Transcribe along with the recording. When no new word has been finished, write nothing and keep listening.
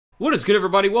What is good,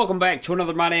 everybody? Welcome back to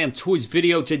another My Damn Toys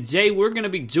video. Today we're going to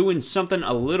be doing something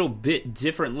a little bit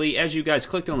differently. As you guys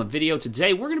clicked on the video,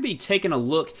 today we're going to be taking a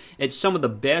look at some of the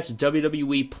best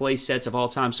WWE play sets of all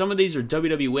time. Some of these are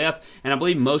WWF, and I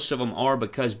believe most of them are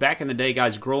because back in the day,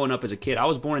 guys, growing up as a kid, I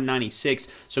was born in '96,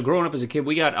 so growing up as a kid,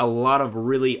 we got a lot of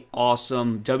really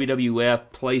awesome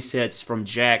WWF play sets from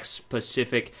Jakks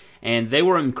Pacific. And they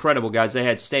were incredible, guys. They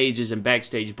had stages and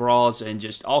backstage brawls and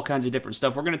just all kinds of different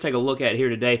stuff we're going to take a look at here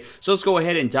today. So let's go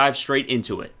ahead and dive straight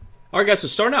into it. Alright guys, so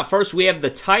starting out first, we have the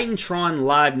Titantron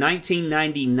Live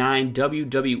 1999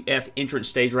 WWF entrance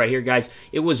stage right here, guys.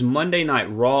 It was Monday Night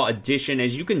Raw edition.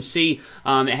 As you can see,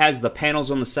 it has the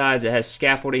panels on the sides, it has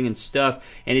scaffolding and stuff,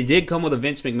 and it did come with a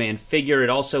Vince McMahon figure. It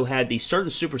also had these certain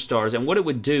superstars, and what it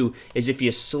would do is if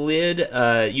you slid,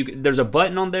 there's a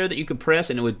button on there that you could press,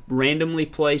 and it would randomly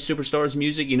play superstars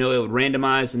music. You know, it would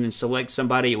randomize and then select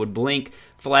somebody. It would blink,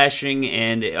 flashing,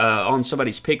 and on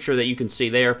somebody's picture that you can see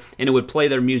there, and it would play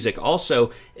their music. Also,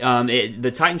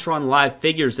 the Titantron Live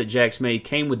figures that Jakks made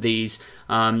came with these,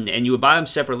 and you would buy them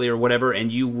separately or whatever, and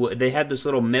they had this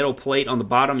little metal plate on the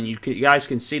bottom, and you guys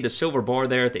can see the silver bar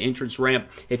there at the entrance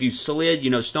ramp. If you slid, you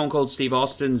know, Stone Cold Steve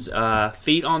Austin's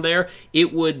feet on there,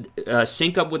 it would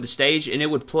sync up with the stage, and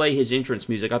it would play his entrance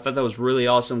music. I thought that was really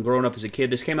awesome growing up as a kid.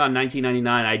 This came out in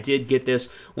 1999. I did get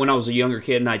this when I was a younger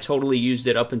kid, and I totally used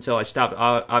it up until I stopped,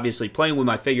 obviously, playing with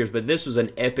my figures, but this was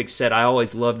an epic set. I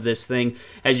always loved this thing.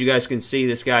 As you guys can see,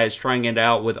 this guy is trying it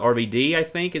out with RVD, I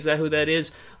think. Is that who that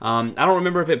is? I don't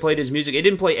remember if it played his music. It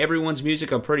didn't play everyone's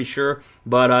music, I'm pretty sure,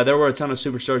 but there were a ton of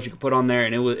superstars you could put on there,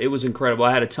 and it was incredible.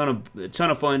 I had a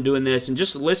ton of fun doing this, and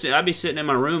just listen. I'd be sitting in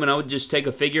my room, and I would just take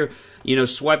a figure, you know,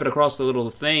 swipe it across the little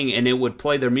thing, and it would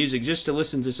play their music just to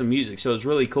listen to some music. So it was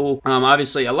really cool.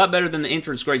 Obviously, a lot better than the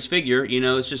entrance greats figure. You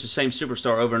know, it's just the same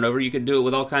superstar over and over. You could do it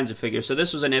with all kinds of figures. So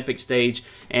this was an epic stage,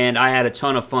 and I had a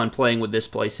ton of fun playing with this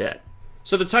playset.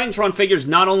 So the Titantron figures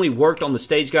not only worked on the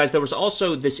stage, guys, there was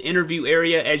also this interview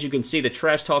area. As you can see, the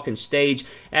trash talking stage.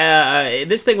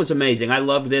 This thing was amazing. I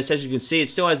loved this. As you can see, it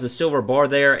still has the silver bar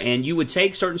there, and you would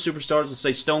take certain superstars, let's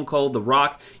say Stone Cold, The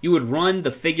Rock. You would run the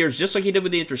figures just like you did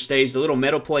with the entrance stage, the little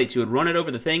metal plates. You would run it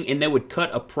over the thing, and they would cut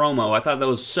a promo. I thought that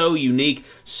was so unique,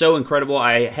 so incredible.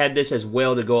 I had this as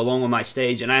well to go along with my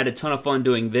stage, and I had a ton of fun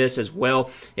doing this as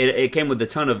well. It came with a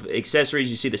ton of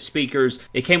accessories. You see the speakers.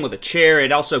 It came with a chair.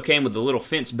 It also came with the little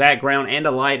fence background and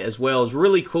a light as well. It was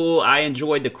really cool. I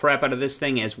enjoyed the crap out of this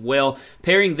thing as well.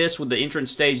 Pairing this with the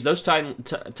entrance stage, those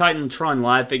Titantron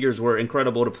Live figures were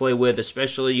incredible to play with,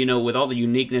 especially, you know, with all the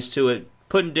uniqueness to it.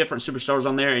 Putting different superstars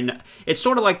on there, and it's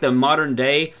sort of like the modern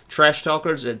day trash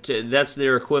talkers. That's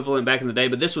their equivalent back in the day,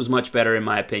 but this was much better in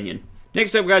my opinion.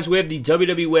 Next up, guys, we have the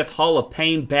WWF Hall of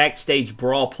Pain Backstage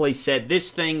Brawl playset.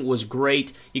 This thing was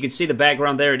great. You can see the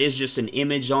background there. It is just an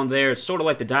image on there. It's sort of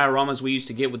like the dioramas we used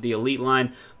to get with the Elite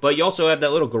line, but you also have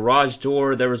that little garage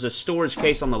door. There was a storage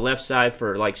case on the left side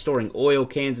for, like, storing oil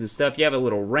cans and stuff. You have a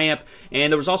little ramp,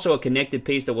 and there was also a connected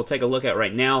piece that we'll take a look at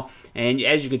right now, and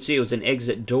as you can see, it was an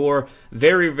exit door.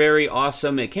 Very, very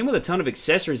awesome. It came with a ton of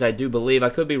accessories, I do believe. I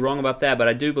could be wrong about that, but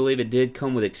I do believe it did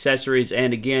come with accessories,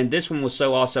 and again, this one was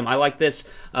so awesome. I like this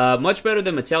much better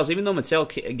than Mattel's, even though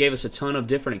Mattel gave us a ton of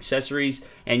different accessories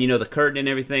and, you know, the curtain and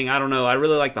everything. I don't know. I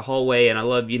really like the hallway, and I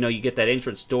love, you know, you get that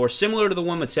entrance door similar to the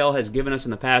one Mattel has given us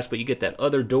in the past, but you get that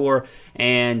other door,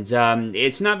 and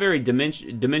it's not very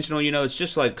dimensional, you know. It's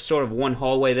just like sort of one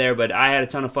hallway there, but I had a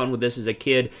ton of fun with this as a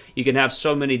kid. You can have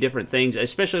so many different things,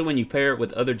 especially when you pair it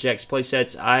with other Jakks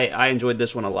playsets. I enjoyed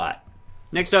this one a lot.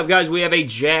 Next up, guys, we have a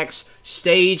Jakks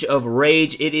Stage of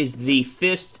Rage. It is the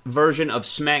fist version of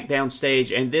SmackDown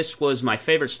stage, and this was my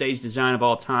favorite stage design of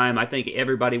all time. I think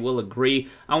everybody will agree.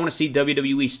 I want to see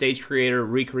WWE stage creator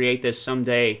recreate this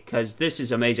someday, because this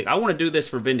is amazing. I want to do this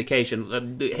for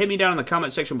Vindication. Hit me down in the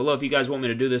comment section below if you guys want me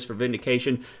to do this for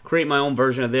Vindication. Create my own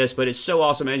version of this, but it's so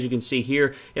awesome, as you can see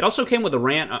here. It also came with a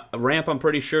ramp, I'm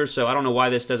pretty sure, so I don't know why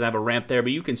this doesn't have a ramp there,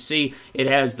 but you can see it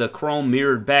has the chrome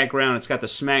mirrored background. It's got the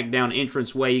SmackDown entrance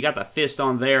way. You got the fist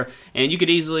on there, and you could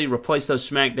easily replace those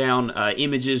SmackDown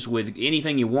images with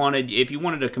anything you wanted. If you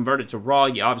wanted to convert it to Raw,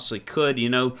 you obviously could, you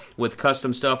know, with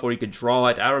custom stuff, or you could draw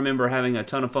it. I remember having a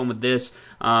ton of fun with this.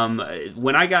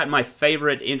 When I got my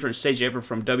favorite entrance stage ever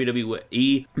from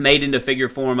WWE made into figure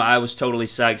form, I was totally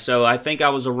psyched. So I think I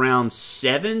was around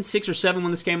 6 or 7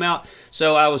 when this came out,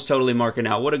 so I was totally marking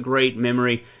out. What a great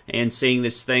memory, and seeing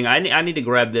this thing. I need to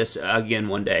grab this again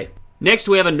one day. Next,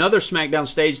 we have another SmackDown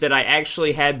stage that I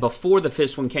actually had before the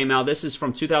fifth one came out. This is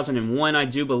from 2001, I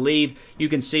do believe. You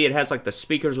can see it has like the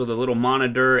speakers with a little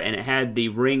monitor, and it had the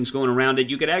rings going around it.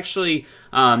 You could actually,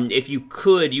 if you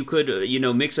could,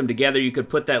 mix them together. You could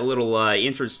put that little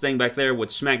entrance thing back there with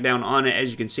SmackDown on it, as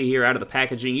you can see here out of the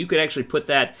packaging. You could actually put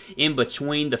that in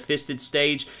between the fisted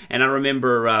stage, and I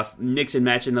remember mix and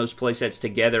matching those playsets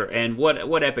together, and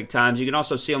what epic times. You can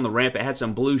also see on the ramp it had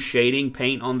some blue shading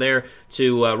paint on there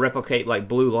to replicate like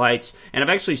blue lights. And I've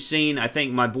actually seen, I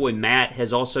think my boy Matt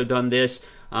has also done this.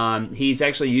 He's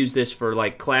actually used this for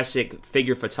like classic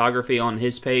figure photography on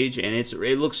his page, and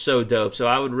it looks so dope. So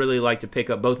I would really like to pick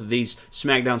up both of these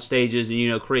SmackDown stages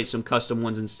and create some custom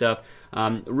ones and stuff.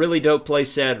 Really dope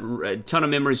playset, a ton of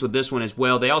memories with this one as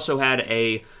well. They also had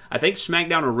I think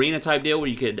SmackDown Arena type deal where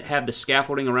you could have the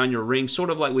scaffolding around your ring, sort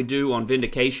of like we do on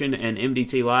Vindication and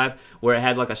MDT Live, where it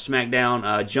had like a SmackDown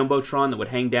Jumbotron that would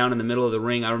hang down in the middle of the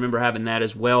ring. I remember having that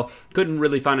as well. Couldn't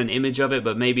really find an image of it,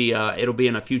 but maybe it'll be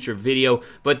in a future video.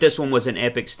 But this one was an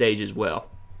epic stage as well.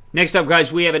 Next up,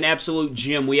 guys, we have an absolute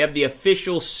gem. We have the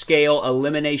official scale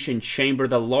Elimination Chamber,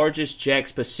 the largest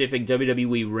Jakks Pacific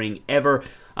WWE ring ever.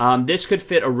 This could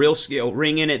fit a real scale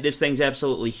ring in it. This thing's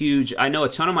absolutely huge. I know a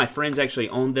ton of my friends actually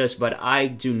own this, but I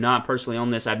do not personally own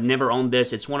this. I've never owned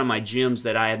this. It's one of my gems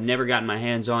that I have never gotten my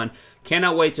hands on.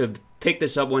 Cannot wait to pick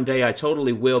this up one day. I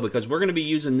totally will, because we're going to be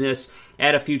using this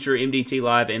at a future MDT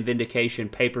Live and Vindication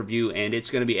pay-per-view, and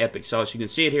it's going to be epic sauce. You can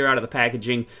see it here out of the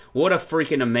packaging. What a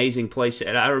freaking amazing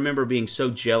playset. I remember being so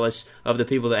jealous of the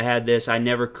people that had this. I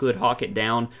never could hawk it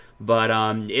down, but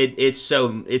it's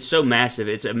so massive.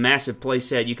 It's a massive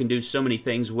playset. You can do so many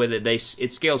things with it.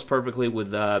 It scales perfectly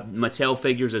with Mattel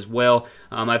figures as well.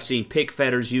 I've seen pick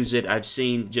fetters use it. I've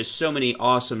seen just so many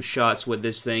awesome shots with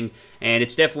this thing, and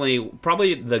it's definitely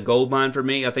probably the gold mine for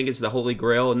me. I think it's the holy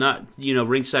grail. Not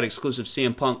ringside exclusive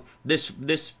CM Punk. This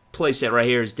playset right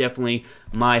here is definitely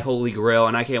my holy grail,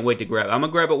 and I can't wait to grab it. I'm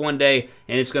gonna grab it one day,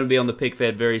 and it's gonna be on the pick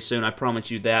fed very soon. I promise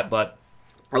you that. But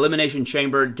Elimination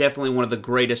Chamber, definitely one of the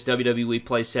greatest WWE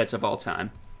playsets of all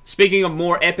time. Speaking of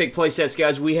more epic playsets,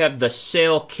 guys, we have the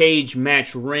Cell Cage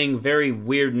Match Ring. Very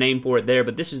weird name for it there,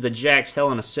 but this is the Jakks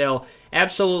Hell in a Cell.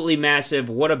 Absolutely massive.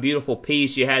 What a beautiful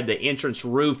piece. You had the entrance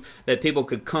roof that people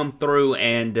could come through,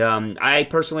 and I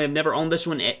personally have never owned this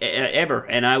one ever,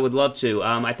 and I would love to.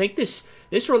 I think this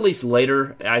released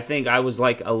later. I think I was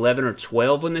like 11 or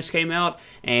 12 when this came out,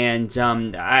 and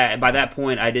by that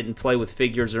point I didn't play with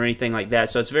figures or anything like that,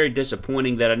 so it's very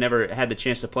disappointing that I never had the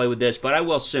chance to play with this, but I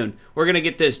will soon. We're going to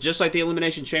get this. Just like the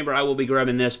Elimination Chamber, I will be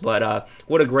grabbing this, but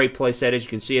what a great playset. As you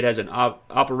can see, it has an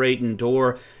operating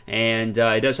door, and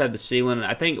it does have the ceiling.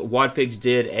 I think Wadfigs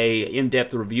did a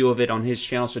in-depth review of it on his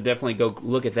channel, so definitely go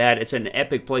look at that. It's an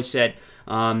epic playset.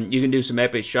 You can do some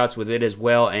epic shots with it as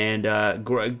well, and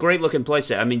great looking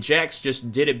playset. I mean, Jakks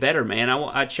just did it better, man.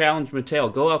 I challenge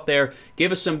Mattel. Go out there,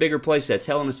 give us some bigger playsets.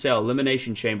 Hell in a Cell,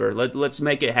 Elimination Chamber. Let's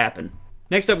make it happen.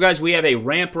 Next up, guys, we have a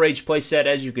Ramp Rage playset.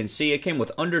 As you can see, it came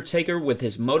with Undertaker with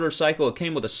his motorcycle. It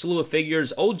came with a slew of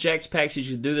figures. Old Jakks packs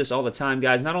used to do this all the time,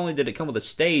 guys. Not only did it come with a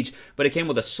stage, but it came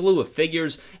with a slew of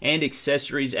figures and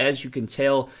accessories, as you can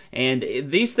tell. And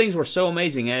these things were so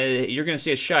amazing. You're going to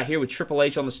see a shot here with Triple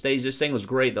H on the stage. This thing was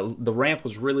great. The ramp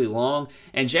was really long.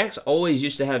 And Jakks always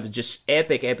used to have just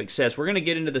epic sets. We're going to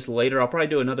get into this later. I'll probably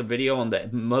do another video on the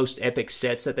most epic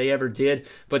sets that they ever did.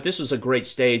 But this was a great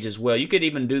stage as well. You could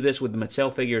even do this with the Mattel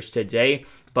figures today.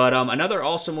 But another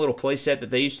awesome little playset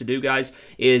that they used to do, guys,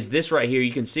 is this right here.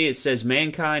 You can see it says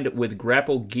Mankind with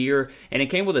grapple gear, and it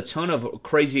came with a ton of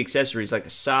crazy accessories like a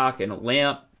sock and a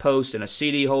lamp post and a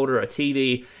CD holder, a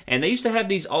TV, and they used to have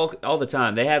these all the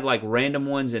time. They had like random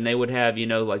ones, and they would have,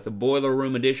 like the Boiler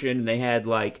Room edition, and they had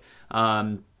like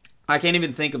I can't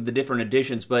even think of the different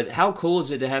editions, but how cool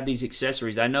is it to have these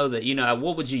accessories? I know that,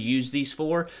 what would you use these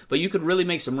for? But you could really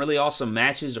make some really awesome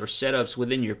matches or setups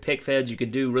within your pick feds. You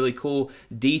could do really cool,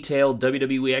 detailed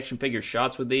WWE action figure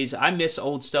shots with these. I miss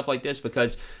old stuff like this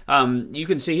because you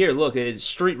can see here, look, it's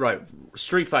Street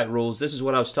Fight rules. This is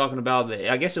what I was talking about.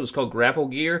 I guess it was called grapple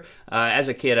gear. As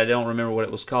a kid, I don't remember what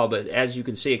it was called, but as you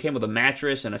can see, it came with a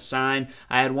mattress and a sign.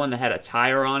 I had one that had a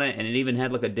tire on it, and it even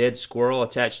had like a dead squirrel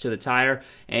attached to the tire,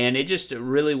 and it just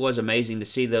really was amazing to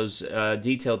see those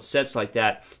detailed sets like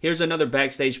that. Here's another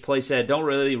backstage playset. Don't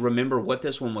really remember what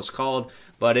this one was called,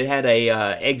 but it had a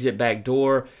exit back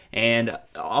door, and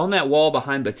on that wall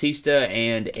behind Batista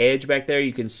and Edge back there,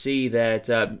 you can see that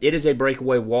it is a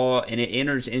breakaway wall, and it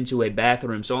enters into a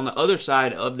bathroom. So on the other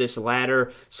side of this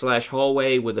ladder /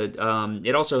 hallway, with it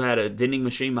also had a vending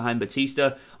machine behind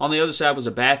Batista. On the other side was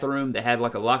a bathroom that had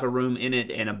like a locker room in it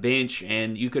and a bench,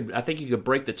 and I think you could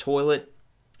break the toilet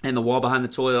And the wall behind the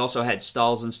toy also had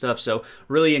stalls and stuff, so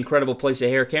really incredible playset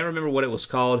here. Can't remember what it was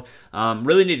called.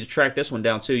 Really need to track this one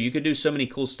down too. You could do so many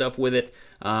cool stuff with it.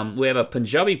 We have a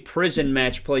Punjabi prison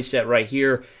match playset right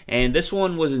here, and this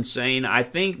one was insane. I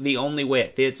think the only way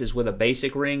it fits is with a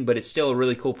basic ring, but it's still a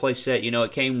really cool playset. You know,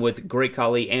 it came with Great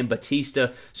Khali and Batista,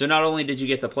 so not only did you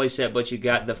get the playset, but you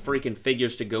got the freaking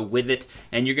figures to go with it.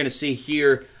 And you're going to see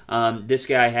here, this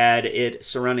guy had it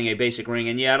surrounding a basic ring,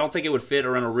 and yeah, I don't think it would fit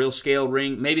around a real scale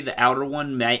ring. Maybe the outer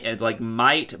one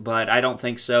might, but I don't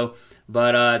think so.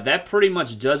 But that pretty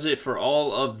much does it for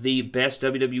all of the best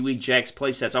WWE Jakks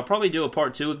playsets. I'll probably do a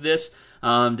part 2 of this,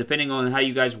 depending on how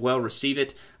you guys receive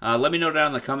it. Let me know down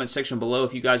in the comment section below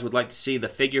if you guys would like to see the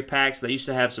figure packs. They used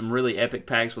to have some really epic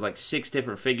packs with like 6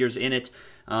 different figures in it,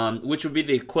 which would be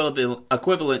the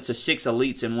equivalent to 6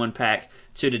 elites in one pack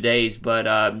to today's.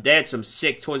 But they had some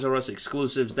sick Toys R Us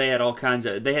exclusives. They had all kinds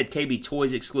of, they had KB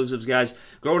Toys exclusives, guys.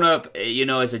 Growing up, you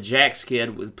know, as a Jakks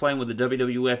kid, playing with the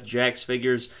WWF Jakks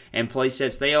figures and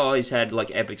playsets, they always had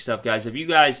like epic stuff, guys. If you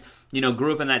guys, you know,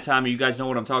 grew up in that time, or you guys know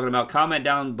what I'm talking about, comment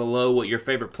down below what your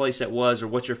favorite playset was, or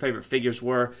what your favorite figures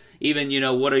were. Even, you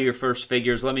know, what are your first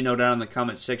figures? Let me know down in the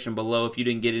comment section below if you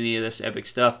didn't get any of this epic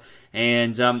stuff.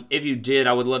 And if you did,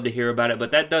 I would love to hear about it.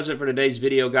 But that does it for today's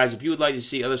video, guys. If you would like to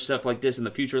see other stuff like this in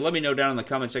the future, let me know down in the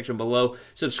comment section below.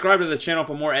 Subscribe to the channel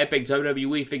for more epic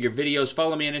WWE figure videos.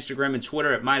 Follow me on Instagram and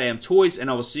Twitter at MYDAMNTOYS, and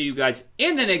I will see you guys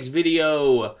in the next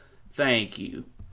video. Thank you.